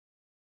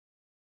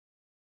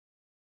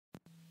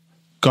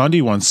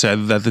Gandhi once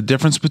said that the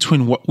difference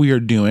between what we are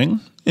doing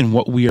and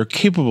what we are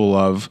capable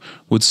of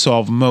would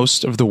solve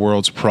most of the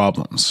world's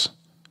problems.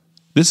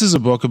 This is a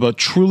book about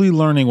truly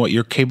learning what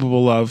you're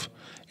capable of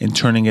and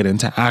turning it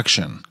into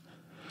action.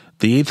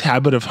 The 8th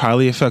habit of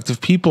highly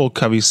effective people,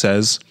 Covey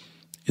says,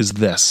 is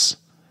this: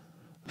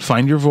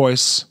 find your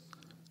voice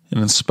and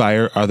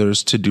inspire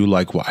others to do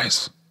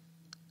likewise.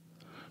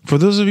 For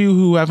those of you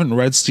who haven't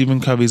read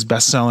Stephen Covey's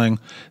best-selling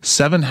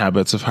 7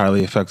 Habits of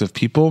Highly Effective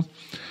People,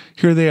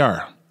 here they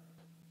are.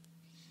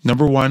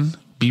 Number 1,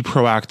 be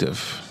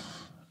proactive.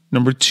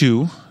 Number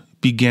 2,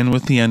 begin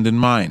with the end in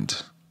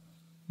mind.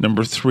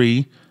 Number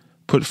 3,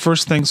 put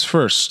first things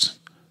first.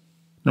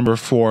 Number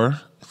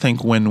 4,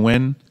 think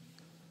win-win.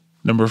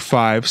 Number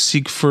 5,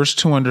 seek first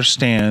to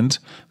understand,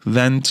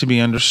 then to be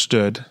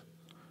understood.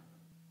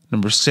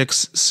 Number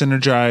 6,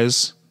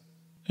 synergize.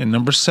 And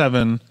number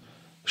 7,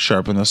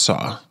 sharpen the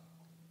saw.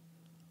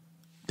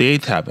 The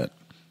 8th habit.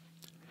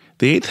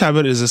 The 8th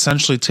habit is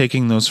essentially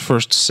taking those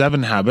first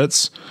 7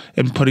 habits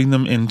and putting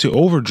them into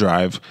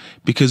overdrive,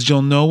 because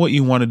you'll know what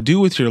you want to do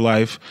with your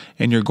life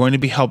and you're going to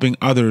be helping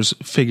others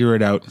figure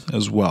it out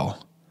as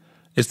well.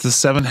 It's the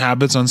 7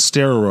 habits on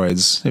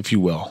steroids, if you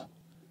will.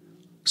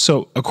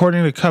 So,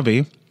 according to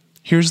Covey,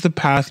 here's the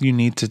path you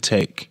need to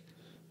take.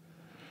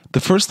 The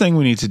first thing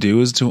we need to do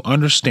is to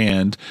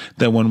understand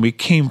that when we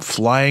came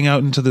flying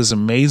out into this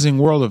amazing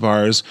world of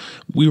ours,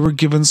 we were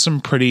given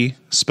some pretty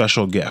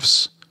special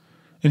gifts.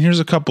 And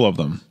here's a couple of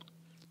them.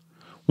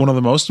 One of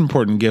the most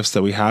important gifts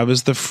that we have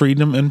is the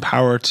freedom and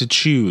power to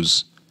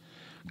choose.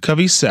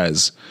 Covey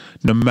says,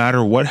 no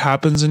matter what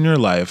happens in your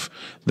life,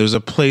 there's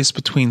a place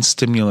between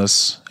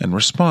stimulus and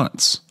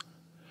response.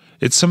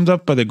 It's summed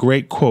up by the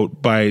great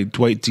quote by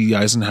Dwight D.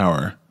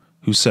 Eisenhower,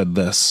 who said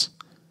this: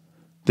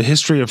 the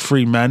history of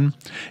free men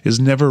is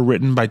never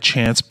written by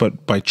chance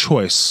but by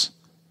choice,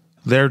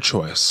 their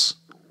choice.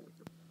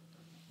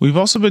 We've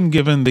also been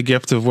given the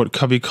gift of what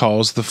Covey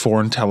calls the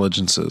 4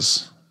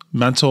 intelligences: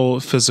 mental,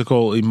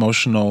 physical,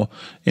 emotional,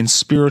 and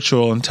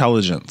spiritual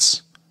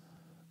intelligence.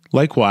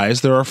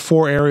 Likewise, there are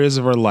 4 areas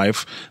of our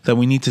life that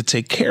we need to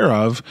take care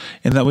of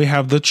and that we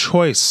have the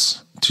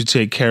choice to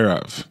take care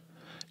of.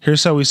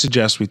 Here's how we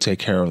suggest we take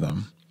care of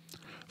them.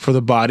 For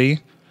the body,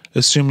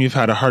 assume you've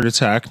had a heart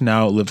attack,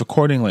 now live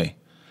accordingly.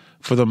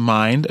 For the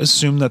mind,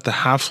 assume that the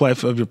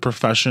half-life of your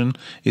profession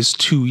is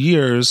 2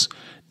 years,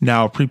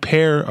 now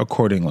prepare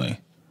accordingly.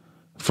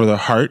 For the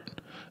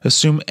heart,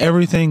 assume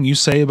everything you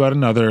say about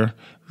another,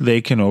 they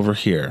can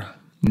overhear.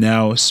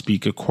 Now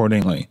speak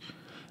accordingly.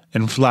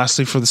 And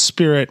lastly, for the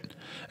spirit,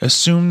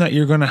 assume that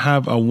you're going to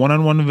have a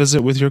one-on-one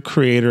visit with your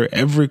Creator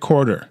every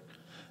quarter.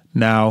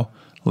 Now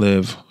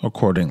live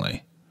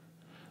accordingly.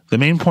 The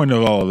main point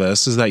of all of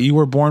this is that you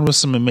were born with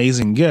some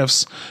amazing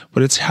gifts,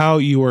 but it's how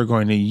you are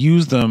going to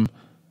use them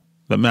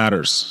that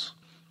matters.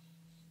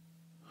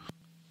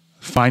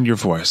 Find your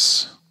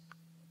voice.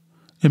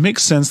 It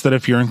makes sense that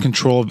if you're in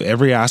control of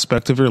every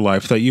aspect of your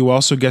life, that you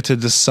also get to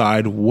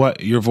decide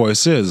what your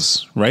voice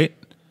is, right?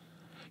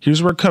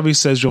 Here's where Covey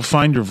says you'll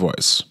find your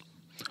voice.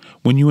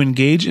 When you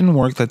engage in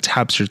work that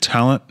taps your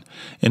talent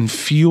and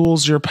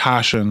fuels your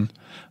passion,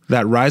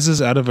 that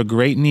rises out of a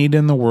great need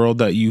in the world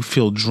that you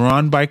feel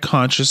drawn by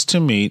conscience to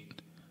meet,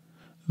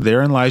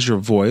 therein lies your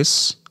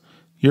voice,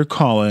 your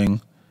calling,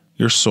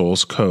 your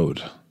soul's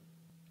code.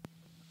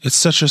 It's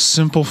such a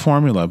simple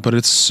formula, but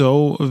it's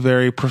so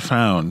very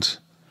profound.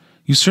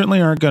 You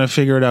certainly aren't going to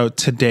figure it out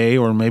today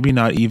or maybe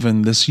not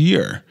even this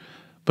year,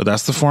 but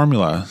that's the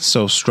formula.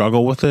 So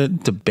struggle with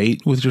it,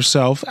 debate with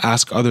yourself,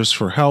 ask others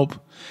for help.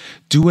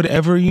 Do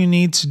whatever you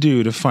need to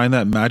do to find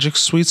that magic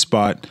sweet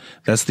spot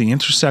that's the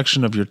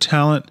intersection of your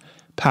talent,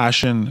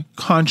 passion,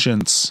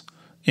 conscience,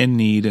 and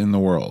need in the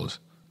world.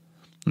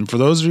 And for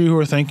those of you who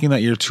are thinking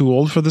that you're too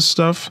old for this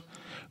stuff,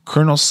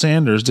 Colonel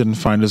Sanders didn't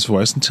find his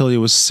voice until he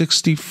was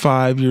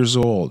 65 years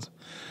old.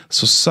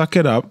 So suck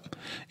it up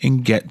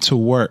and get to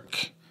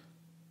work.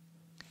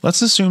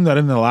 Let's assume that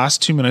in the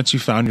last 2 minutes you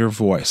found your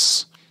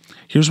voice.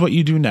 Here's what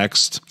you do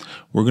next.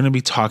 We're going to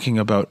be talking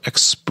about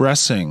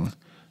expressing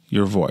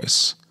your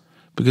voice.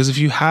 Because if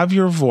you have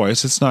your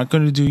voice, it's not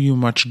going to do you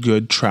much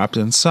good trapped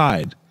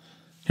inside.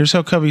 Here's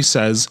how Covey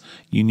says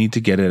you need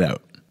to get it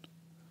out.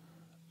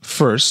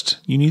 First,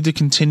 you need to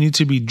continue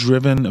to be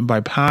driven by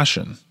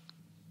passion.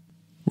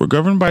 We're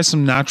governed by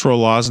some natural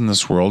laws in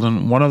this world,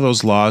 and one of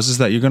those laws is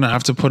that you're going to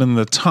have to put in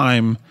the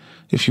time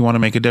if you want to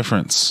make a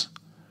difference.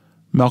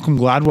 Malcolm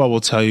Gladwell will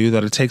tell you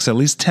that it takes at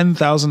least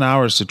 10,000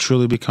 hours to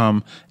truly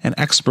become an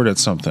expert at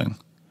something.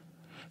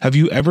 Have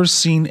you ever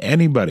seen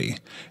anybody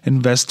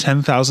invest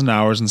 10,000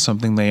 hours in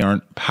something they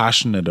aren't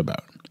passionate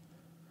about?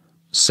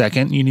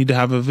 Second, you need to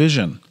have a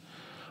vision.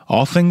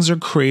 All things are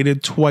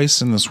created twice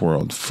in this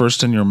world,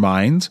 first in your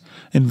mind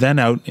and then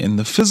out in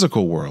the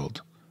physical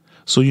world.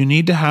 So you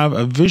need to have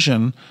a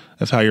vision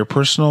of how your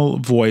personal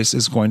voice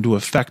is going to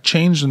affect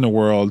change in the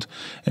world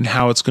and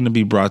how it's going to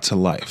be brought to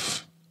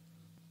life.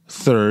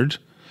 Third,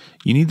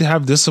 you need to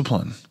have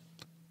discipline.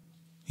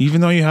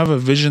 Even though you have a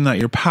vision that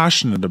you're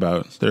passionate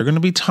about, there are going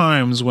to be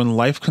times when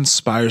life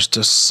conspires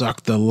to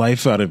suck the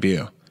life out of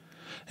you.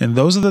 And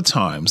those are the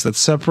times that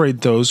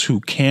separate those who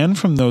can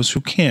from those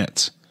who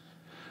can't.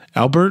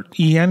 Albert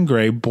E.N.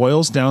 Gray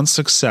boils down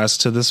success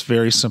to this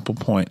very simple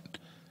point.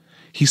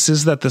 He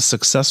says that the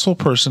successful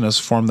person has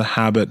formed the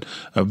habit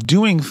of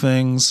doing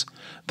things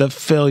that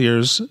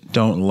failures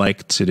don't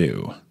like to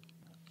do.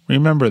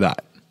 Remember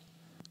that.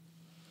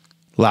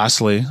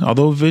 Lastly,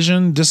 although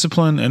vision,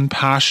 discipline, and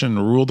passion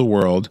rule the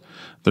world,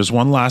 there's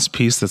one last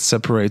piece that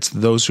separates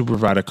those who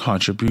provide a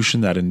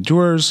contribution that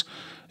endures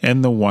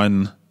and the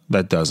one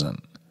that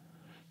doesn't.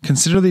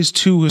 Consider these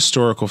two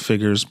historical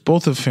figures,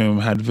 both of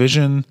whom had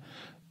vision,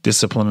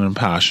 discipline, and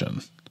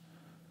passion.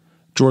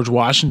 George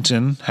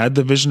Washington had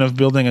the vision of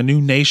building a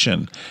new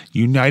nation,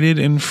 united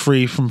and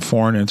free from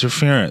foreign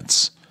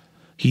interference.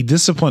 He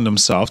disciplined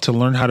himself to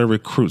learn how to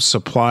recruit,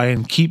 supply,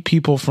 and keep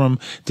people from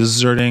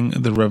deserting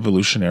the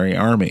Revolutionary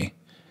Army.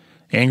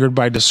 Angered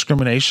by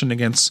discrimination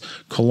against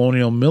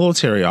colonial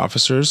military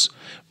officers,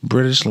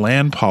 British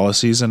land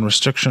policies, and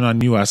restriction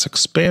on U.S.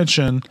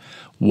 expansion,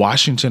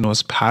 Washington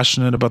was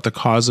passionate about the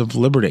cause of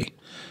liberty.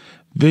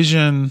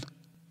 Vision,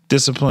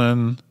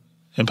 discipline,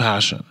 and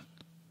passion.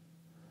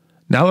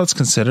 Now let's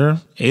consider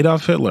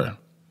Adolf Hitler.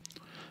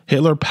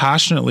 Hitler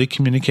passionately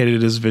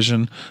communicated his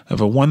vision of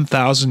a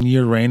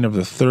 1,000-year reign of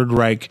the Third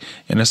Reich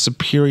and a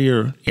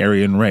superior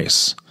Aryan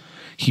race.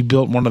 He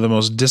built one of the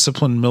most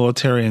disciplined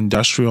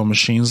military-industrial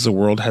machines the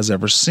world has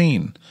ever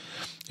seen.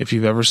 If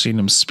you've ever seen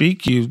him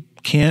speak, you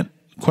can't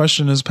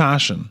question his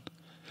passion.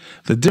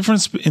 The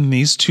difference in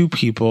these two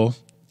people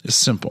is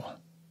simple.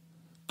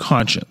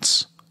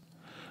 Conscience.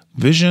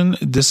 Vision,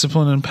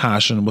 discipline, and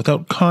passion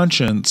without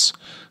conscience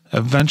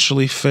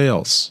eventually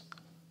fails.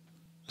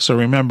 So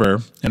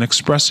remember, in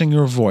expressing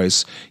your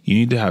voice, you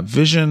need to have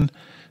vision,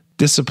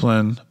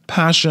 discipline,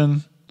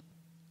 passion,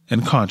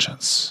 and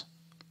conscience.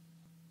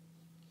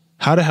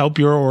 How to help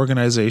your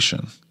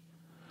organization.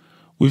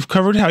 We've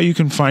covered how you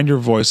can find your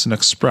voice and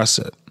express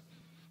it.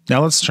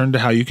 Now let's turn to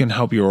how you can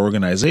help your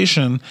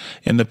organization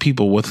and the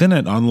people within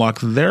it unlock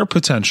their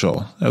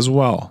potential as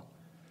well.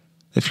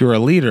 If you're a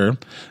leader,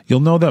 you'll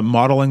know that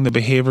modeling the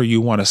behavior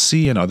you want to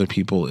see in other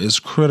people is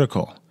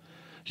critical.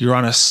 You're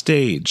on a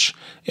stage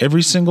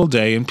every single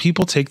day and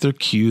people take their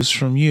cues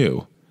from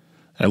you.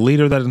 A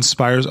leader that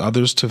inspires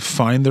others to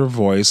find their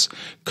voice,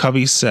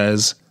 Covey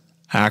says,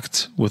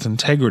 act with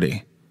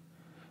integrity.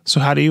 So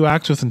how do you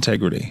act with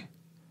integrity?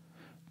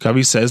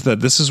 Covey says that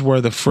this is where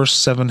the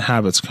first 7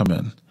 habits come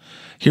in.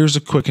 Here's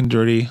a quick and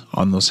dirty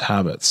on those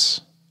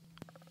habits.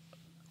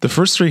 The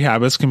first 3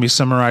 habits can be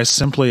summarized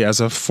simply as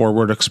a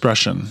 4-word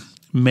expression.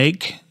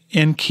 Make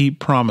and keep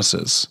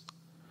promises.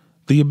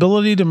 The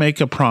ability to make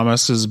a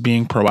promise is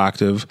being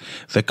proactive.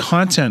 The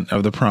content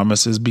of the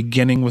promise is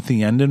beginning with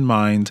the end in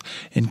mind,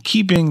 and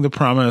keeping the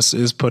promise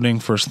is putting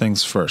first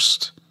things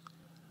first.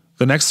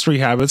 The next 3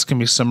 habits can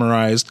be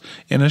summarized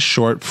in a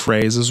short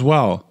phrase as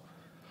well.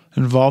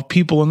 Involve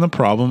people in the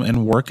problem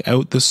and work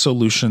out the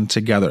solution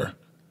together.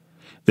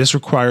 This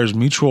requires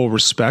mutual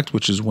respect,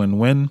 which is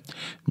win-win,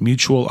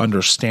 mutual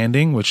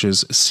understanding, which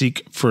is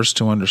seek first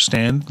to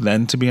understand,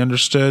 then to be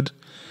understood,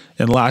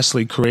 and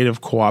lastly,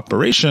 creative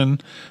cooperation,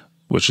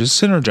 which is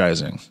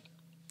synergizing.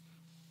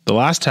 The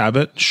last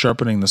habit,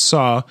 sharpening the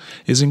saw,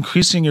 is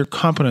increasing your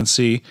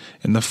competency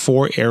in the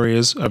 4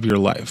 areas of your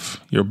life: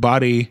 your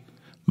body,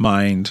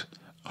 mind,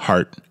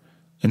 heart,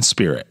 and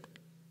spirit.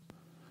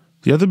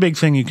 The other big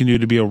thing you can do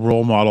to be a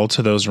role model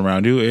to those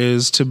around you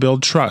is to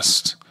build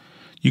trust.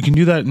 You can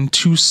do that in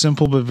 2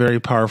 simple but very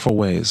powerful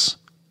ways.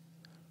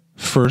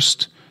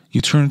 First,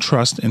 you turn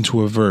trust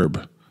into a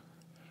verb.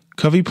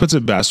 Covey puts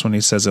it best when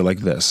he says it like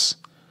this: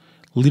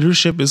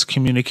 leadership is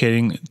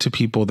communicating to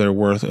people their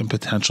worth and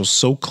potential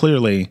so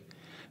clearly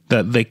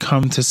that they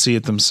come to see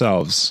it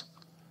themselves.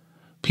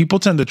 People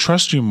tend to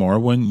trust you more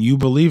when you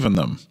believe in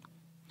them.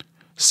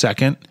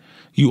 Second,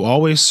 you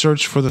always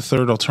search for the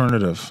third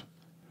alternative.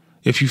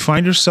 If you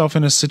find yourself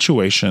in a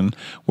situation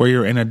where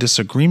you're in a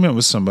disagreement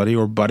with somebody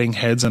or butting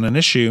heads on an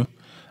issue,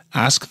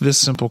 ask this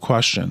simple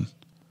question: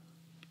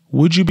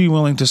 would you be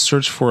willing to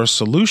search for a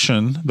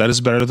solution that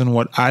is better than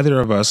what either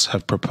of us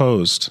have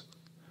proposed?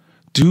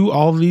 Do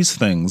all these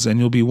things and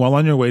you'll be well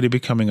on your way to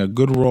becoming a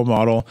good role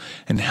model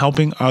and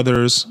helping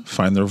others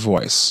find their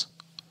voice.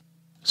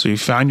 So you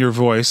found your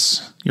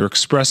voice, you're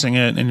expressing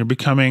it, and you're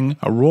becoming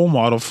a role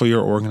model for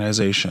your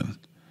organization.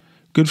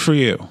 Good for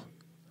you.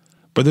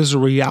 But there's a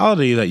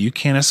reality that you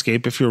can't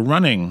escape if you're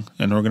running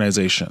an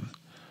organization.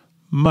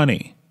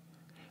 Money.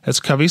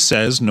 As Covey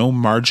says, no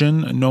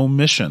margin, no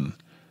mission.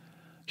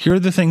 Here are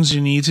the things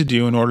you need to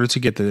do in order to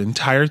get the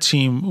entire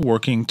team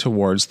working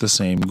towards the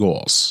same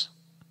goals.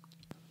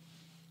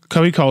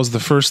 Covey calls the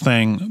first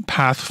thing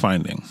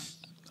pathfinding.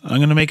 I'm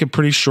going to make it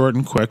pretty short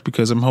and quick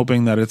because I'm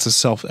hoping that it's a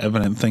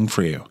self-evident thing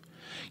for you.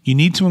 You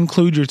need to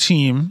include your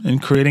team in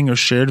creating your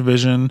shared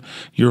vision,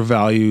 your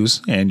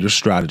values, and your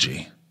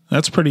strategy.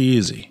 That's pretty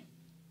easy.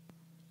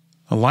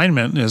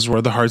 Alignment is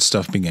where the hard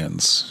stuff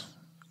begins.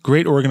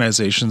 Great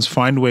organizations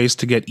find ways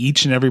to get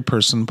each and every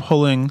person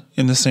pulling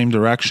in the same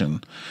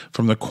direction,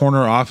 from the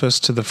corner office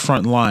to the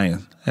front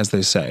line, as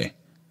they say.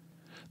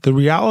 The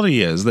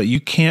reality is that you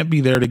can't be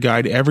there to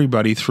guide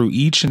everybody through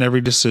each and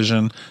every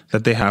decision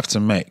that they have to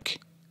make.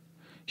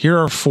 Here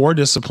are 4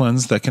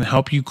 disciplines that can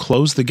help you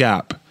close the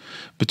gap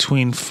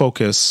between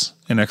focus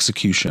and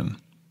execution.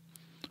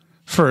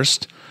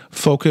 First,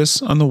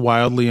 focus on the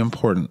wildly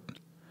important.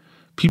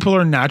 People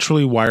are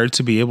naturally wired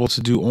to be able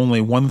to do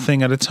only one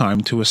thing at a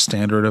time to a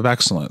standard of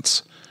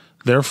excellence.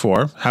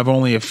 Therefore, have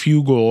only a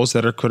few goals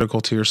that are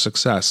critical to your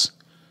success.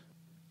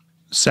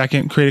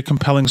 Second, create a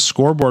compelling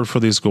scoreboard for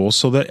these goals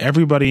so that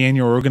everybody in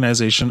your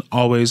organization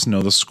always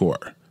know the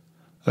score.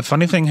 A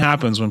funny thing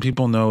happens when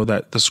people know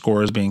that the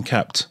score is being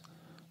kept.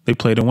 They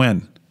play to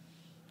win.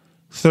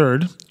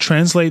 Third,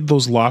 translate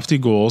those lofty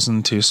goals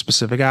into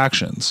specific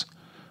actions.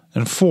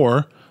 And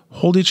 4,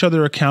 hold each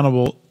other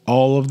accountable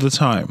all of the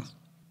time.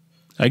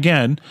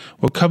 Again,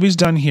 what Covey's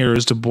done here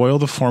is to boil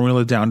the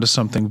formula down to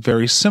something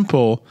very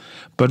simple,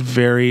 but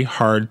very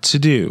hard to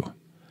do.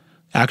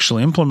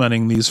 Actually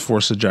implementing these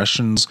 4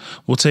 suggestions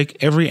will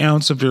take every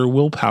ounce of your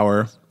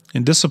willpower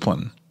and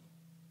discipline.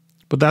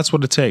 But that's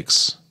what it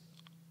takes.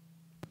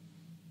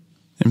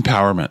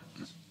 Empowerment.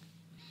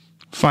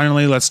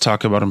 Finally, let's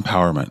talk about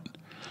empowerment.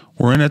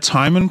 We're in a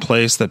time and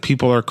place that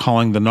people are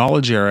calling the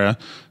knowledge era,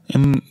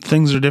 and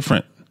things are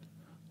different.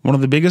 One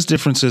of the biggest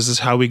differences is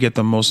how we get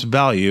the most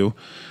value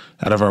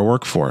out of our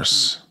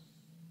workforce.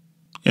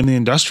 In the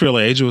industrial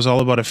age, it was all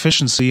about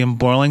efficiency and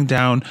boiling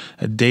down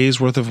a day's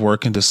worth of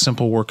work into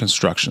simple work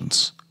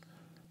instructions.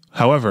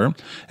 However,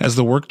 as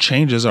the work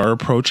changes, our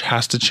approach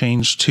has to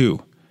change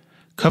too.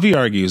 Covey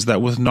argues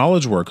that with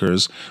knowledge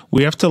workers,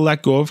 we have to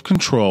let go of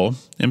control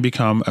and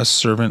become a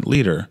servant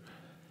leader.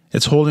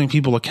 It's holding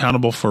people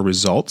accountable for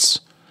results,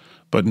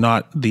 but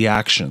not the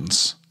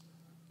actions.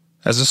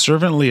 As a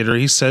servant leader,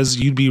 he says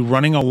you'd be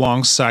running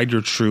alongside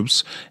your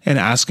troops and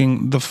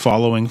asking the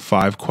following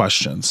 5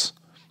 questions.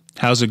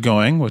 How's it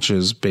going? Which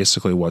is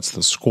basically what's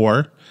the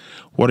score?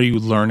 What are you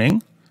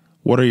learning?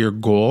 What are your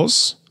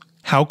goals?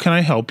 How can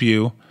I help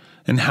you?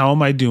 And how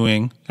am I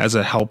doing as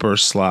a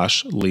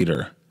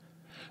helper/leader?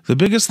 The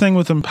biggest thing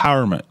with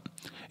empowerment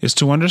is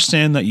to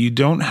understand that you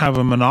don't have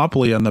a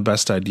monopoly on the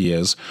best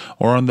ideas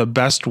or on the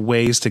best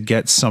ways to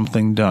get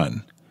something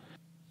done.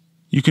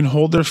 You can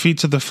hold their feet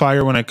to the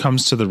fire when it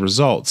comes to the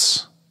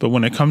results, but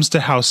when it comes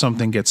to how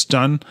something gets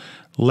done,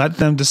 let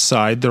them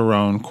decide their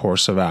own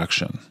course of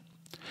action.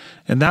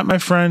 And that, my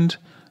friend,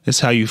 is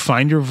how you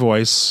find your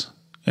voice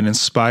and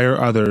inspire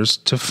others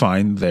to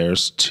find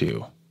theirs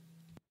too.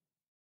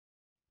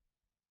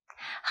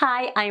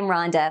 Hi, I'm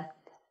Rhonda,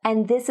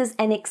 and this is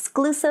an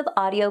exclusive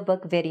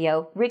audiobook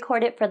video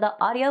recorded for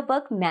the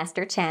Audiobook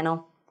Master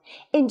Channel.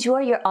 Enjoy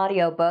your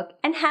audiobook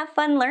and have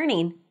fun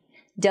learning.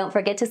 Don't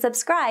forget to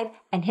subscribe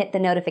and hit the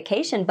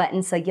notification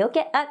button so you'll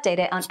get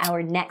updated on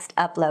our next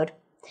upload.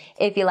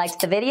 If you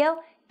liked the video,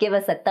 give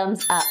us a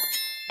thumbs up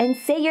and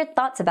say your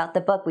thoughts about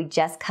the book we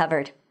just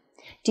covered.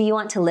 Do you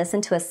want to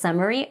listen to a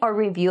summary or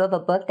review of a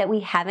book that we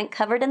haven't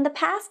covered in the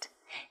past?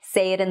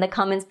 Say it in the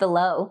comments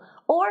below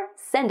or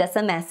send us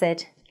a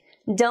message.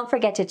 Don't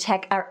forget to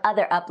check our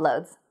other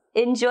uploads.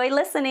 Enjoy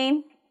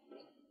listening!